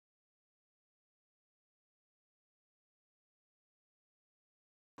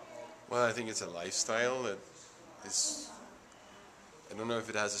Well, I think it's a lifestyle that is, I don't know if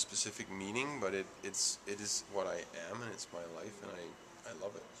it has a specific meaning, but it is what I am, and it's my life, and I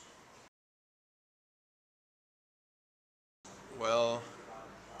love it. Well,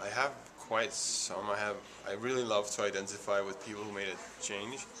 I have quite some. I really love to identify with people who made a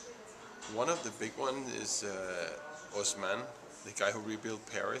change. One of the big ones is Osman, the guy who rebuilt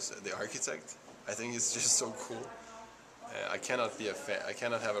Paris, the architect. I think it's just so cool. I cannot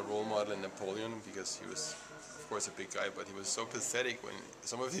have a role model in Napoleon because he was, of course, a big guy, but he was so pathetic when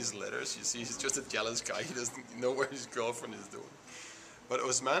some of his letters, you see, he's just a jealous guy. He doesn't know where his girlfriend is doing. But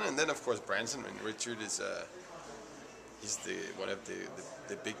Osman, and then of course Branson, and Richard is he's one of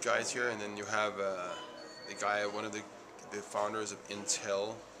the big guys here, and then you have the guy, one of the founders of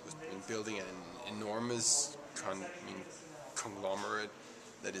Intel, who's been building an enormous conglomerate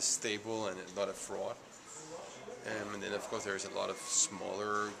that is stable and a lot of fraud. And then of course there's a lot of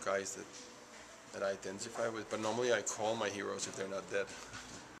smaller guys that I identify with, but normally I call my heroes if they're not dead.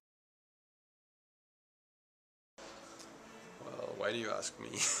 Well, why do you ask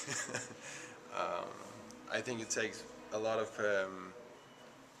me? I think it takes a lot of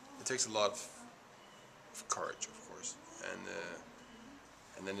courage, of course,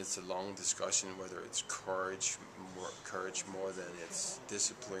 and then it's a long discussion whether it's courage more than it's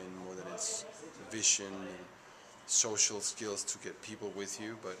discipline, more than it's vision and social skills to get people with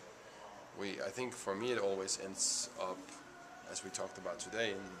you. But I think for me it always ends up, as we talked about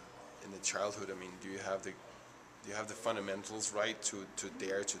today, in the childhood. I mean, do you have the fundamentals right to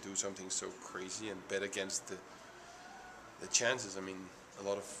dare to do something so crazy and bet against the chances? I mean,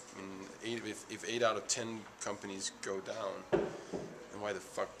 if 8 out of 10 companies go down, then why the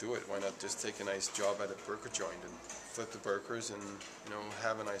fuck do it? Why not just take a nice job at a burger joint and flip the burgers and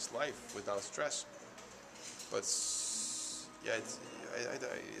have a nice life without stress? But yeah,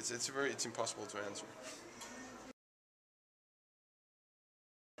 it's impossible to answer.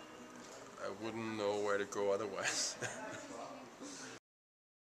 I wouldn't know where to go otherwise.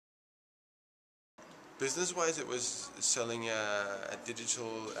 Business-wise, it was selling a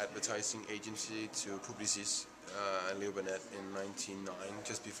digital advertising agency to Publicis and Leopold in 1999,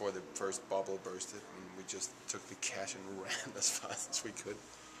 just before the first bubble bursted. I mean, we just took the cash and ran as fast as we could.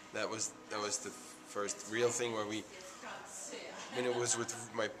 That was the first real thing where when it was with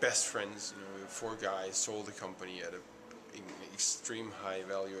my best friends, we were 4 guys, sold the company at an extreme high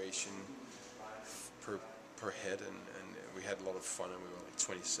valuation per head, and we had a lot of fun, and we were like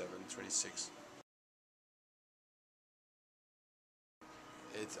 27, 26.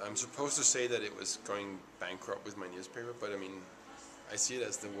 I'm supposed to say that it was going bankrupt with my newspaper, but I mean, I see it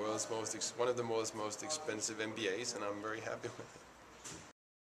as one of the world's most expensive MBAs, and I'm very happy with it.